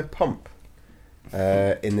minor pump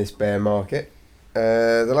in this bear market.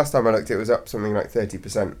 The last time I looked, it was up something like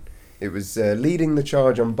 30%. It was leading the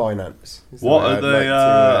charge on Binance. What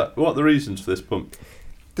are the reasons for this pump?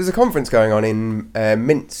 There's a conference going on in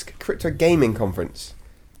Minsk, crypto gaming conference.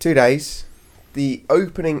 2 days. The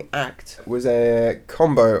opening act was a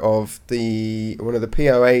combo of one of the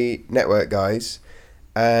POA network guys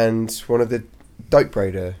and one of the dope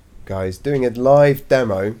raider guys doing a live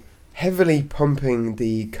demo, heavily pumping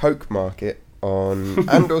the coke market on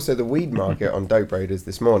and also the weed market on dope raiders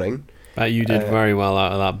this morning. Bet you did very well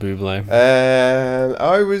out of that, Buble.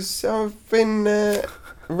 I've been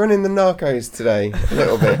running the narcos today a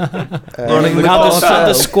little bit. Running We had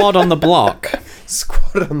the squad on the block.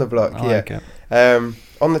 Squad on the block, I yeah. like it.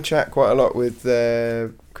 On the chat quite a lot with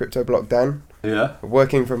Crypto Block Dan. Yeah.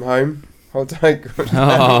 Working from home. Hold tight.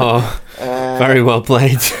 Oh, very well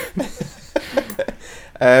played.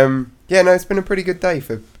 Yeah, no, it's been a pretty good day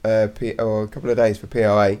for or a couple of days for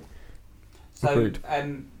POA. So,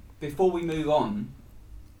 before we move on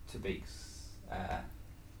to Beak's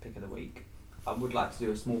pick of the week, I would like to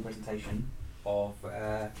do a small presentation of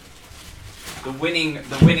the winning.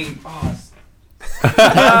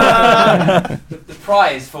 The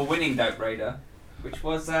prize for winning Dope Raider, which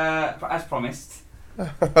was as promised.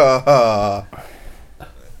 The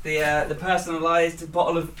personalised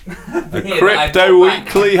bottle of A beer Crypto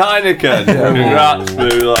Weekly Heineken. Congrats,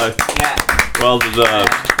 Boo. Yeah. Well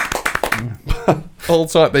deserved. Hold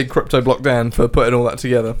tight, big Crypto Block Dan, for putting all that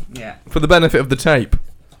together. Yeah. For the benefit of the tape,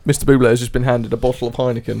 Mr. Buble has just been handed a bottle of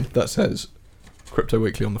Heineken that says Crypto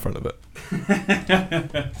Weekly on the front of it.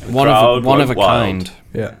 One of a kind.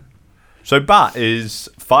 Yeah. So Bat is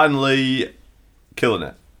finally killing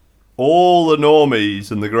it. All the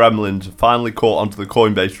normies and the gremlins have finally caught onto the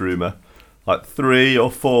Coinbase rumour like 3 or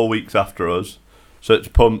 4 weeks after us. So it's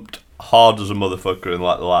pumped hard as a motherfucker in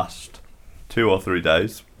like the last 2 or 3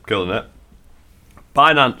 days. Killing it.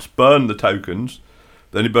 Binance burned the tokens.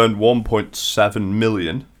 Then he burned 1.7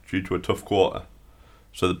 million due to a tough quarter.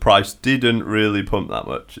 So the price didn't really pump that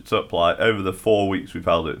much. It's up like over the 4 weeks we've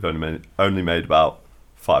held it, it's only made about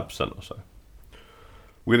 5% or so.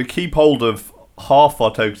 We're going to keep hold of half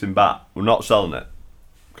our tokens in BAT. We're not selling it.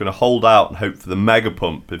 We're going to hold out and hope for the mega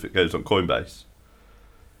pump if it goes on Coinbase.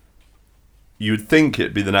 You would think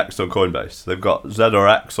it'd be the next on Coinbase. They've got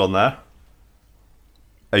ZRX on there.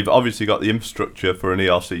 They've obviously got the infrastructure for an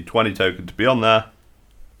ERC20 token to be on there.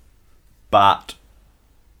 BAT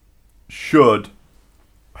should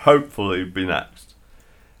hopefully be next.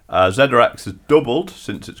 ZRX has doubled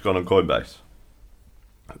since it's gone on Coinbase.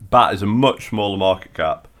 BAT is a much smaller market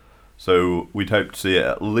cap, so we'd hope to see it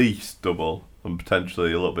at least double and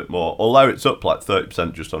potentially a little bit more. Although it's up like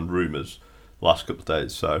 30% just on rumours the last couple of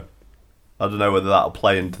days, so I don't know whether that'll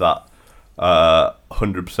play into that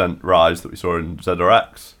 100% rise that we saw in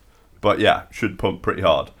ZRX. But yeah, should pump pretty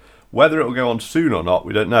hard. Whether it'll go on soon or not,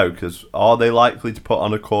 we don't know, because are they likely to put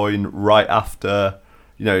on a coin right after,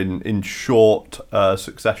 in short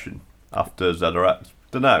succession after ZRX?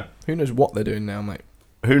 Don't know. Who knows what they're doing now, mate?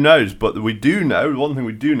 Who knows? But we do know, one thing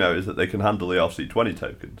we do know is that they can handle the ERC20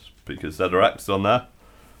 tokens because ZRX is on there.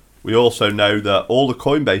 We also know that all the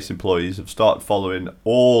Coinbase employees have started following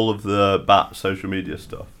all of the BAT social media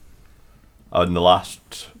stuff. In the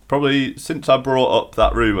last, probably since I brought up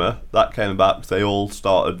that rumour, that came about because they all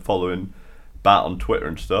started following BAT on Twitter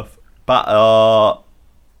and stuff. BAT are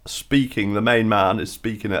speaking, the main man is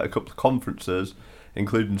speaking at a couple of conferences,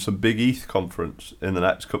 including some big ETH conference in the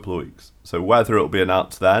next couple of weeks. So whether it'll be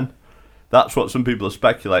announced then, that's what some people are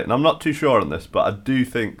speculating. I'm not too sure on this, but I do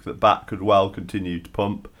think that BAT could well continue to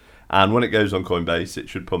pump. And when it goes on Coinbase, it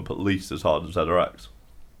should pump at least as hard as ZRX.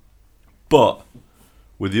 But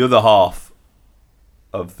with the other half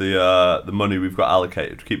of the money we've got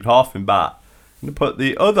allocated, to keep half in BAT, I'm going to put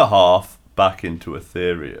the other half back into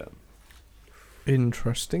Ethereum.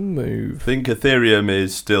 Interesting move. I think Ethereum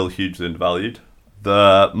is still hugely undervalued.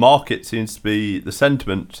 The market the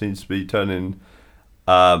sentiment seems to be turning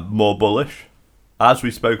more bullish. As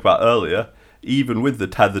we spoke about earlier, even with the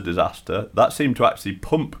Tether disaster, that seemed to actually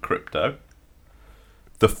pump crypto.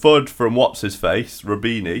 The FUD from what's-his-face,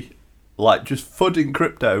 Roubini, just FUDing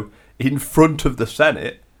crypto in front of the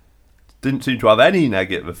Senate, didn't seem to have any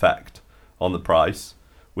negative effect on the price.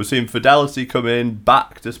 We're seeing Fidelity come in,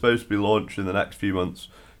 back to supposed to be launched in the next few months.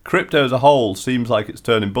 Crypto as a whole seems like it's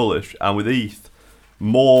turning bullish, and with ETH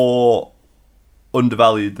more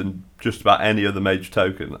undervalued than just about any other major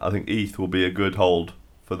token, I think ETH will be a good hold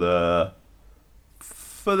for the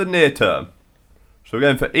near term. So we're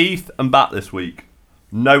going for ETH and BAT this week.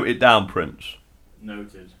 Note it down, Prince.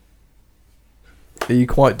 Noted. Are you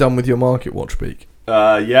quite done with your market watch, Beak?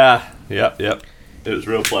 Yep. It was a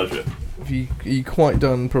real pleasure. Are you quite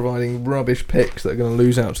done providing rubbish picks that are going to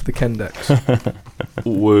lose out to the Kendex?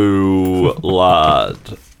 Woo,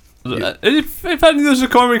 lad. If only there's a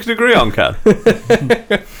coin we can agree on, Ken.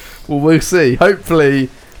 Well, we'll see. Hopefully,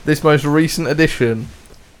 this most recent edition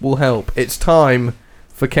will help. It's time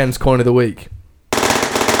for Ken's Coin of the Week.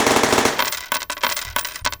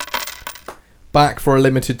 Back for a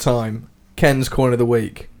limited time. Ken's Coin of the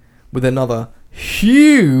Week with another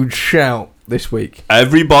huge shout this week.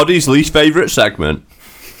 Everybody's least favourite segment.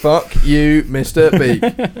 Fuck you, Mr.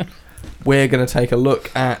 Beak. We're going to take a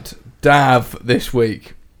look at DAV this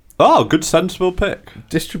week. Oh, good sensible pick.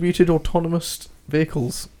 Distributed Autonomous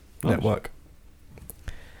Vehicles Network.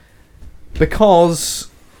 Because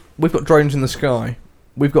we've got drones in the sky.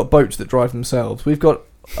 We've got boats that drive themselves. We've got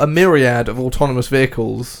a myriad of autonomous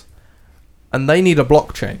vehicles. And they need a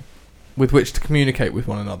blockchain with which to communicate with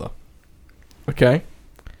one another. Okay?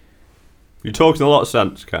 You're talking a lot of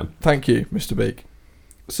sense, Ken. Thank you, Mr. Beak.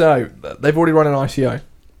 So, they've already run an ICO.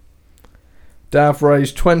 DAV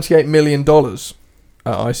raised $28 million at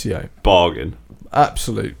ICO. Bargain.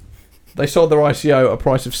 Absolute. They sold their ICO at a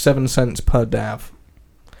price of 7 cents per DAV.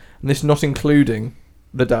 And this not including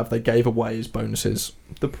the DAV they gave away as bonuses,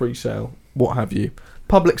 the pre-sale, what have you.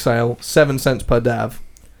 Public sale, 7 cents per DAV.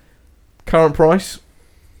 Current price?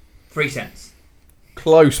 3 cents.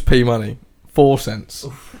 Close, P-money. 4 cents.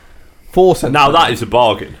 Oof. 4 cents. Now that is a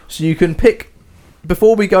bargain. So you can pick,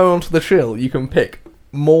 before we go on to the chill, you can pick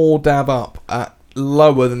more DAV up at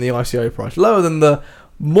lower than the ICO price. Lower than the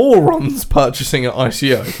morons purchasing at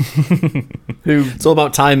ICO. Who? It's all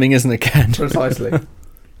about timing, isn't it, Ken? Precisely.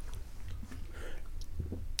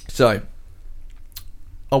 So,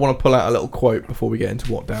 I want to pull out a little quote before we get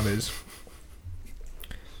into what DAV is.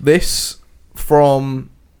 This from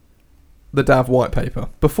the DAV white paper.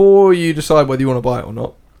 Before you decide whether you want to buy it or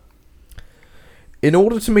not, in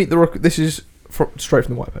order to meet this is straight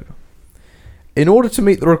from the white paper. In order to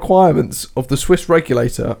meet the requirements of the Swiss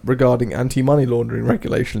regulator regarding anti-money laundering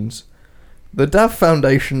regulations, the DAV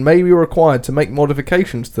Foundation may be required to make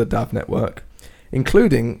modifications to the DAV network,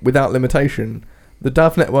 including, without limitation, the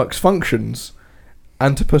DAV network's functions,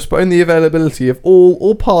 and to postpone the availability of all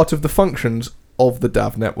or part of the functions of the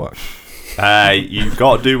DAV network. Hey, you've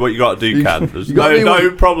got to do what you got to do, Ken. There's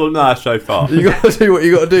no problem there so far. You got to do what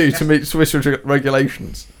you got to do to meet Swiss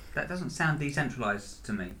regulations. That doesn't sound decentralised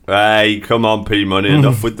to me. Hey, come on, P-Money,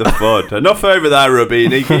 enough with the FUD. Enough over there,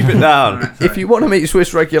 Roubini, keep it down. Right, if you want to meet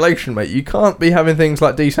Swiss regulation, mate, you can't be having things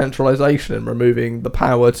like decentralisation and removing the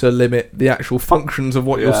power to limit the actual functions of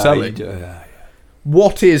what you're selling. Yeah.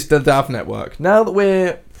 What is the DAV network? Now that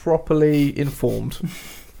we're properly informed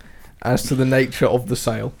as to the nature of the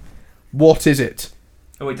sale, what is it?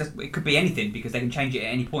 Oh, it could be anything because they can change it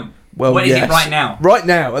at any point. Well, what is it right now? Right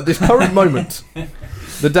now, at this current moment,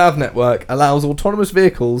 the DAV network allows autonomous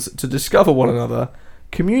vehicles to discover one another,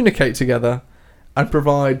 communicate together, and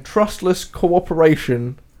provide trustless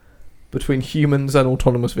cooperation between humans and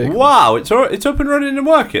autonomous vehicles. Wow, it's up and running and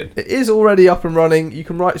working. It is already up and running. You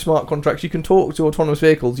can write smart contracts. You can talk to autonomous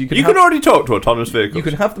vehicles. You can already talk to autonomous vehicles. You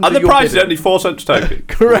can have them. And the price is only 4 cents a token.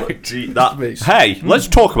 Correct. Hey, let's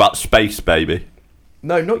talk about space, baby.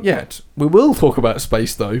 No, not yet. We will talk about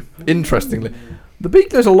space, though. Interestingly, the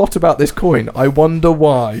Beak knows a lot about this coin. I wonder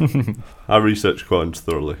why. I research coins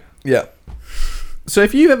thoroughly. Yeah. So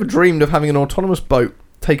if you ever dreamed of having an autonomous boat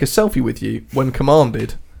take a selfie with you when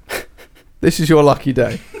commanded, this is your lucky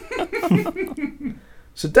day.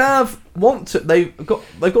 So DAV they've got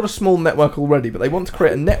a small network already, but they want to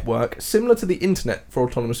create a network similar to the internet for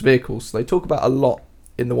autonomous vehicles. So they talk about a lot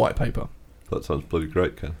in the white paper. That sounds bloody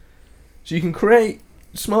great, Ken. So you can create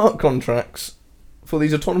smart contracts for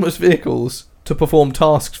these autonomous vehicles to perform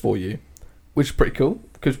tasks for you, which is pretty cool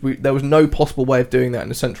because there was no possible way of doing that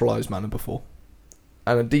in a centralised manner before.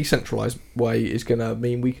 and a decentralised way is going to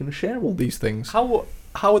mean we can share all these things. How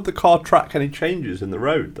would the car track any changes in the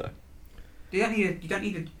road, though? You don't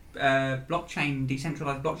need a blockchain,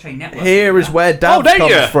 decentralised blockchain network. Here is where Dav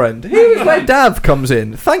comes, friend. Here is where Dav comes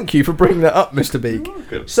in. Thank you for bringing that up, Mr. Beak.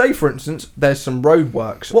 Say, for instance, there's some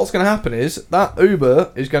roadworks. What's going to happen is that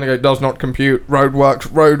Uber is going to go, does not compute,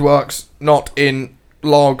 roadworks, not in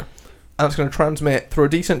log. And it's going to transmit through a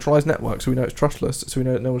decentralised network, so we know it's trustless, so we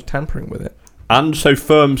know that no one's tampering with it. And so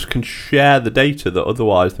firms can share the data that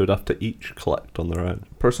otherwise they would have to each collect on their own.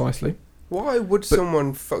 Precisely. Why would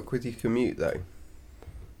someone fuck with your commute, though?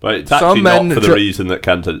 But it's actually not for the reason that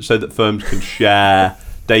Ken said. It's so that firms can share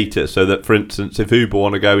data. So that, for instance, if Uber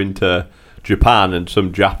want to go into Japan and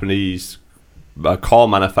some Japanese car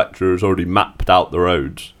manufacturer has already mapped out the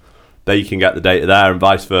roads, they can get the data there, and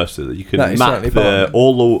vice versa. You can map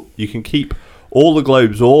you can keep all the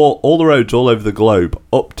all the roads all over the globe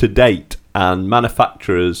up to date, and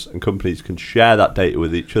manufacturers and companies can share that data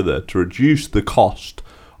with each other to reduce the cost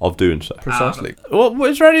of doing so. Precisely.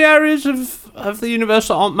 Is there any areas of the universe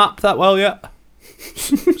that aren't mapped that well yet?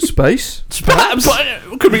 Space?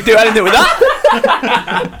 Could we do anything with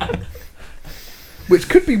that? Which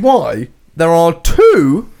could be why there are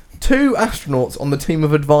two astronauts on the team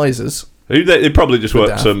of advisors. They probably just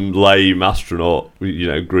worked some lame astronaut,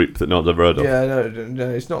 group that no one's ever heard of. Yeah, no,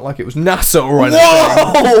 it's not like it was NASA or anything.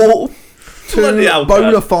 Whoa! Two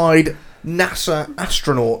bona fide NASA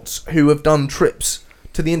astronauts who have done trips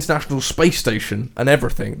to the International Space Station and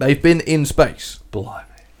everything. They've been in space. Blimey.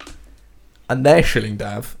 And they're shilling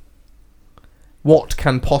Dav. What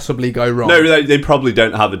can possibly go wrong? No, they probably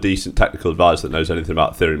don't have a decent technical advisor that knows anything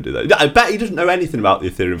about Ethereum, do they? I bet he doesn't know anything about the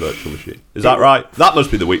Ethereum virtual machine. Is that right? That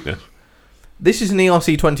must be the weakness. This is an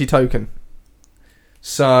ERC20 token.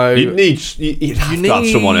 So you'd have to have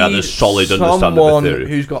someone who had a solid understanding of Ethereum.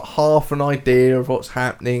 Who's got half an idea of what's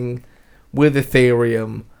happening with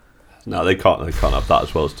Ethereum. No, they can't have that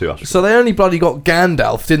as well as two astronauts. So they only bloody got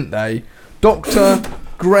Gandalf, didn't they? Dr.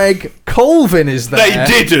 Greg Colvin is there.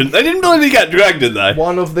 They didn't bloody get Greg, did they?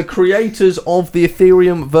 One of the creators of the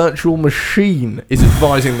Ethereum virtual machine is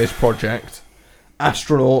advising this project.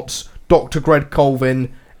 Astronauts, Dr. Greg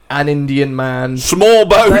Colvin, an Indian man. Small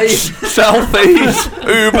boats, selfies,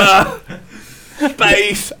 Uber,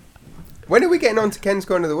 space. When are we getting on to Ken's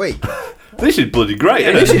Corner of the Week? This is bloody great,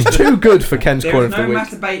 isn't it? This is too good for Ken's Corner of the Week.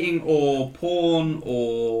 There's no masturbating or porn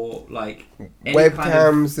or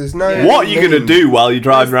webcams. There's no. What are you going to do while you're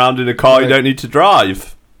driving around in a car you don't need to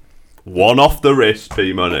drive? One off the wrist,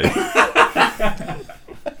 P-Money.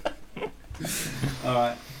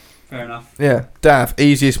 Alright, fair enough. Yeah, Dav,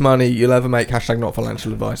 easiest money you'll ever make. # not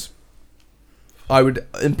financial advice. I would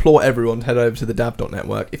implore everyone to head over to the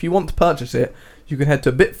Dav.network. If you want to purchase it, you can head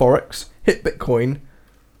to Bitforex, hit Bitcoin,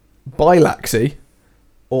 buy Laxi,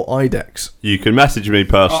 or IDEX. You can message me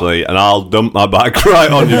personally and I'll dump my bag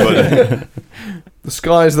right on you, buddy. The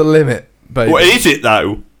sky's the limit, baby. What is it,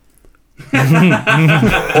 though?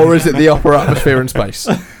 Or is it the upper atmosphere in space?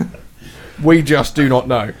 We just do not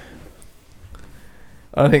know.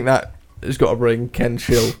 I think that has got to bring Ken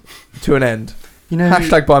Shill to an end. #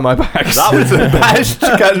 buy my bags. That was the best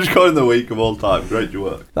Ken's Coin of the Week of all time. Great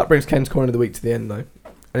work. That brings Ken's Coin of the Week to the end, though.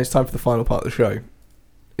 And it's time for the final part of the show.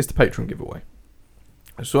 It's the Patreon giveaway.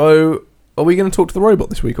 So, are we going to talk to the robot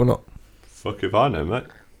this week or not? Fuck if I know, mate.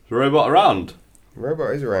 Is the robot around? The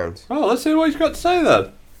robot is around. Oh, let's see what he's got to say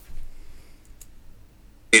then.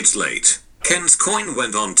 It's late. Ken's coin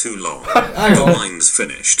went on too long. The line's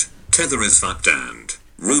finished. Tether is fucked and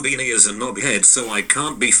Roubini is a knobhead, so I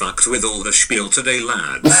can't be fucked with all the spiel today,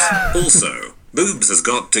 lads. Also, Boobs has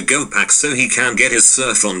got to go pack so he can get his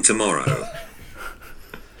surf on tomorrow.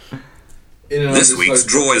 This week's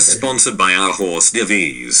draw is sponsored by our horse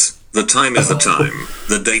Divis. The time is the time.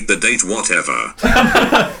 The date, whatever.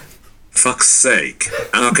 Fuck's sake.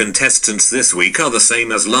 Our contestants this week are the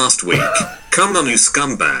same as last week. Come on, you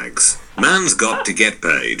scumbags. Man's got to get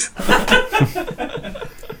paid.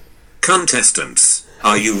 Contestants,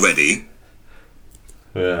 are you ready?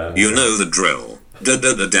 Yeah. You know the drill.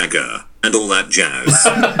 Dagger, and all that jazz.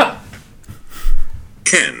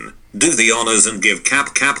 Ken, do the honors and give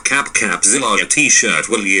Capzilla a t-shirt,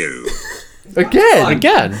 will you?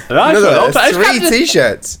 Again? That's 3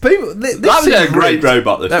 t-shirts. People, that was a great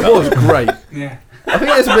robot. That was great. Yeah. I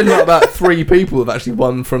think there's been about 3 people who've actually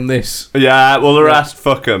won from this. Yeah, well, the rest,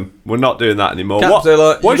 fuck them. We're not doing that anymore. What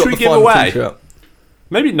should we give away? T-shirt.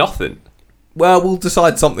 Maybe nothing. Well, we'll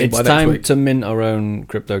decide something It's by next time week. to mint our own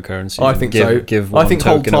cryptocurrency. I and think give, so. Give I one think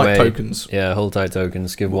hold token tight away. tokens. Yeah, hold tight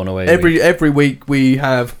tokens. Give one away. Every week we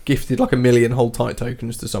have gifted like 1 million hold tight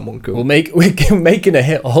tokens to someone cool. We're making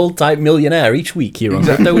a hold tight millionaire each week here on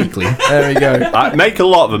Crypto Weekly. There we go. I make a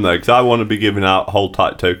lot of them though, because I want to be giving out hold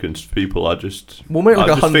tight tokens to people. We'll make like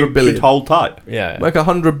 100 billion. Hold tight. Yeah. Make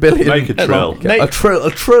 100 billion. Make a trill.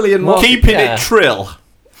 A trillion market. Keeping it trill.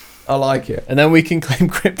 I like it. And then we can claim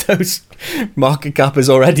crypto's market cap is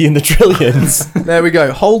already in the trillions. There we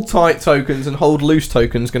go. Hold tight tokens and hold loose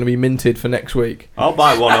tokens going to be minted for next week. I'll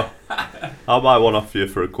buy one off you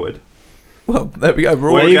for £1. Well, there we go.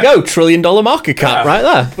 There you go. $1 trillion market cap right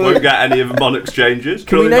there. Won't get any of them on exchanges.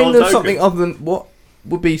 Can we name them token. something other than what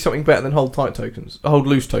would be something better than hold tight tokens? Hold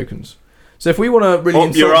loose tokens. So if we want to really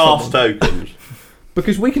Up your insult arse someone, tokens.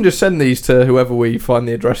 because we can just send these to whoever we find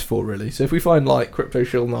the address for, really. So if we find like Crypto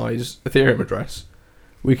Shilnai's Ethereum address,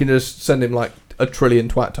 we can just send him like 1 trillion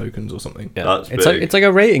twat tokens or something. Yeah. That's it's like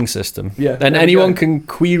a rating system. Yeah. Then there we anyone go. can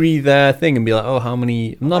query their thing and be like, oh, how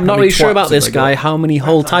many? I'm not many really sure about twats this have they guy. got? How many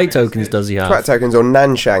hold tight tokens does he have? Twat tokens or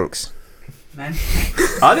nanshanks. Man.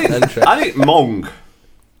 I think Mong.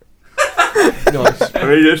 Nice. I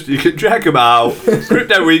mean, you can check him out.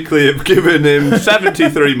 Crypto Weekly have given him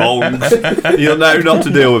 73 Mongs. You'll know not to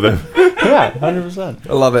deal with him. Yeah, 100%.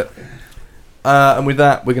 I love it. And with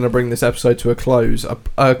that, we're going to bring this episode to a close.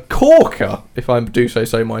 A corker, if I do say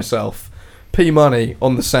so myself. P Money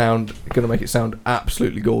on the sound, going to make it sound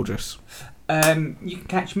absolutely gorgeous. You can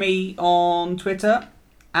catch me on Twitter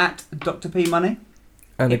at Dr. P Money.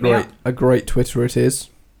 And Hit me up. a great Twitter it is,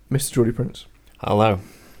 Mr. Geordie Prince. Hello.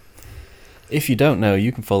 If you don't know,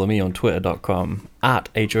 you can follow me on twitter.com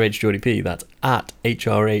at HRHJordieP. That's at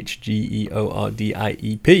HRHGEORDIEP.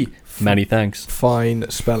 Many thanks.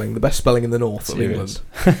 Fine spelling. The best spelling in the north of Serious.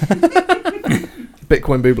 England.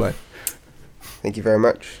 Bitcoin Buble. Thank you very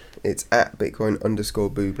much. It's at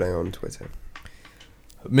Bitcoin_Buble on Twitter.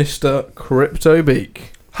 Mr. Crypto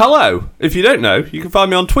Beak. Hello. If you don't know, you can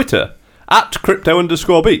find me on Twitter at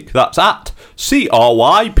crypto_beak. That's at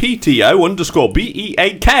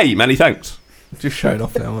CRYPTO_BEAK. Many thanks. Just showing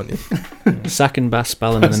off now, aren't you? Second best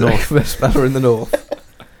spelling in the north. Best speller in the north.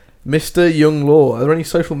 Mr. Young Law. Are there any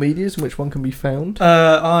social medias in which one can be found?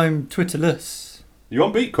 I'm Twitterless. You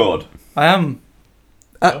on Beatcord? I am.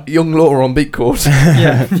 At Young Law on Beatcord.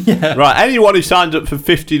 Yeah. Right, anyone who signs up for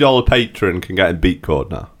 $50 Patreon can get in Beatcord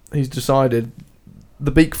now. He's decided.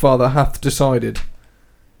 The Beak Father hath decided.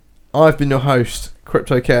 I've been your host,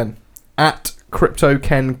 Crypto Ken. At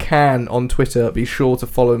CryptoKenCan on Twitter. Be sure to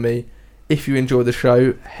follow me. If you enjoy the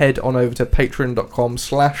show, head on over to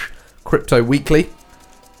patreon.com/CryptoWeekly.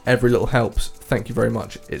 Every little helps. Thank you very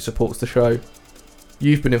much. It supports the show.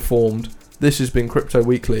 You've been informed. This has been Crypto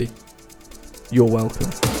Weekly. You're welcome.